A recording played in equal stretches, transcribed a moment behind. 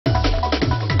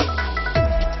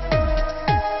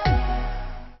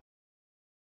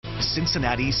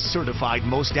Cincinnati's certified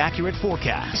most accurate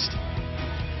forecast.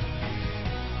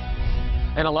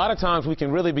 And a lot of times we can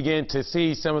really begin to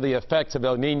see some of the effects of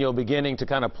El Nino beginning to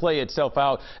kind of play itself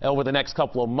out over the next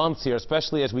couple of months here,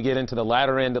 especially as we get into the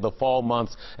latter end of the fall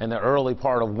months and the early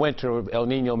part of winter. El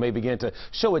Nino may begin to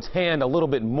show its hand a little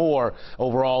bit more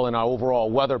overall in our overall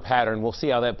weather pattern. We'll see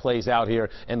how that plays out here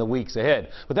in the weeks ahead.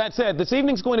 With that said, this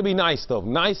evening's going to be nice, though.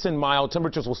 Nice and mild.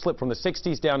 Temperatures will slip from the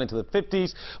 60s down into the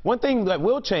 50s. One thing that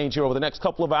will change here over the next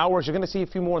couple of hours, you're going to see a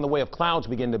few more in the way of clouds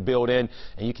begin to build in,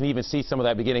 and you can even see some of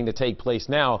that beginning to take place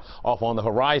now off on the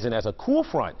horizon as a cool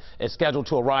front is scheduled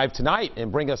to arrive tonight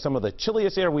and bring us some of the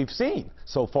chilliest air we've seen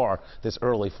so far this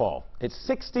early fall. It's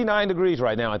 69 degrees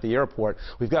right now at the airport.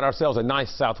 We've got ourselves a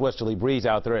nice southwesterly breeze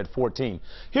out there at 14.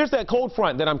 Here's that cold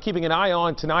front that I'm keeping an eye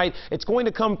on tonight. It's going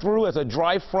to come through as a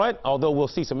dry front, although we'll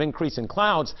see some increase in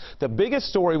clouds. The biggest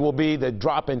story will be the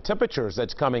drop in temperatures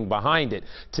that's coming behind it.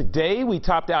 Today we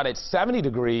topped out at 70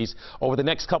 degrees. Over the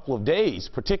next couple of days,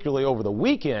 particularly over the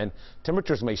weekend,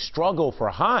 temperatures may struggle for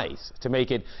highs to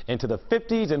make it into the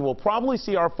 50s, and we'll probably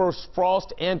see our first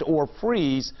frost and or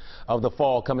freeze of the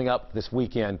fall coming up this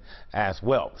weekend as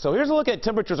well. So here's a look at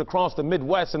temperatures across the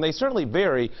Midwest, and they certainly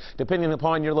vary depending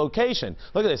upon your location.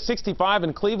 Look at this, 65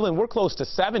 in Cleveland. We're close to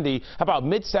 70. How about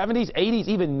mid-70s, 80s,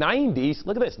 even 90s?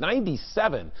 Look at this,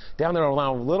 97 down there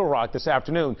around Little Rock this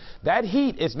afternoon. That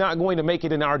heat is not going to make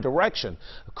it in our direction.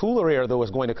 Cooler air, though,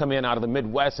 is going to come in out of the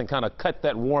Midwest and kind of cut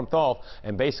that warmth off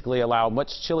and basically allow much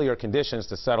chillier conditions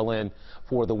to settle in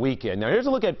for the weekend. Now, here's a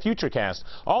look at Futurecast.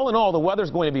 All in all, the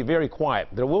weather's going to be very quiet.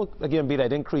 There will, again, be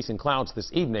that increase in clouds this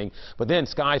evening, but then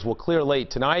skies will clear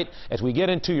late tonight. As we get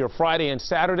into your Friday and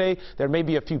Saturday, there may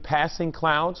be a few passing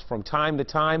clouds from time to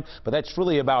time, but that's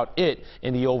really about it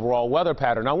in the overall weather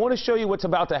pattern. I want to show you what's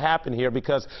about to happen here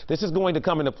because this is going to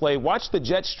come into play. Watch the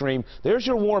jet stream. There's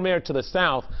your warm air to the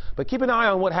south, but keep an eye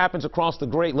on what happens across the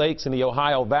Great Lakes and the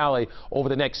Ohio Valley over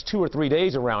the next 2 or 3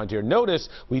 days around here. Notice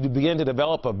we begin to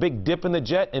develop a big dip in the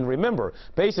jet, and remember,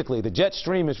 basically the jet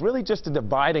stream is really just a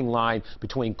dividing line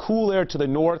between cool air to the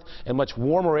north and much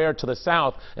warmer air to the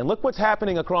south. And look what's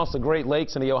happening across the Great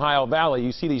Lakes and the Ohio Valley.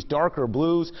 You see these darker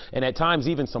blues and at times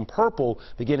even some purple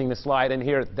beginning to slide in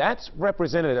here. That's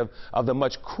representative of the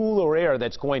much cooler air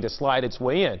that's going to slide its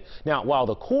way in. Now, while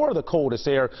the core of the coldest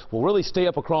air will really stay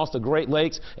up across the Great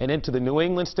Lakes and into the New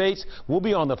England states, we'll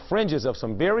be on the fringes of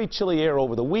some very chilly air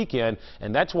over the weekend,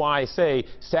 and that's why I say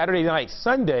Saturday night,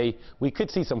 Sunday, we could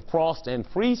see some frost and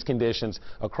freeze conditions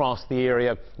across the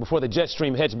area before the jet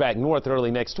stream heads back north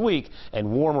early next week and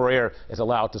warmer air is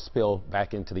allowed to spill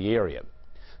back into the area.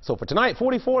 So for tonight,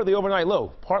 44, the overnight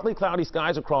low. Partly cloudy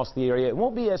skies across the area. It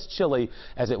won't be as chilly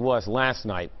as it was last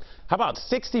night. How about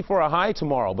 60 for a high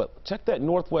tomorrow? But check that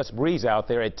northwest breeze out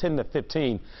there at 10 to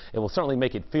 15. It will certainly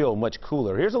make it feel much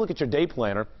cooler. Here's a look at your day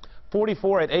planner.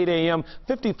 44 at 8 a.m.,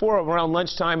 54 around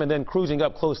lunchtime, and then cruising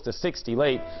up close to 60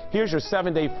 late. Here's your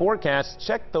 7-day forecast.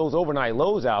 Check those overnight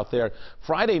lows out there.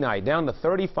 Friday night down to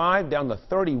 35, down to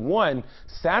 31.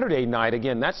 Saturday night,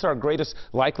 again, that's our greatest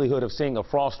likelihood of seeing a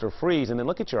frost or freeze. And then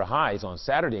look at your highs on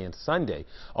Saturday and Sunday,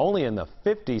 only in the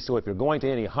 50s. So if you're going to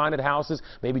any haunted houses,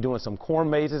 maybe doing some corn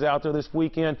mazes out there this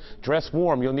weekend, dress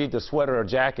warm. You'll need the sweater or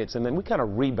jackets, and then we kind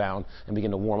of rebound and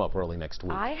begin to warm up early next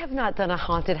week. I have not done a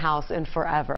haunted house in forever.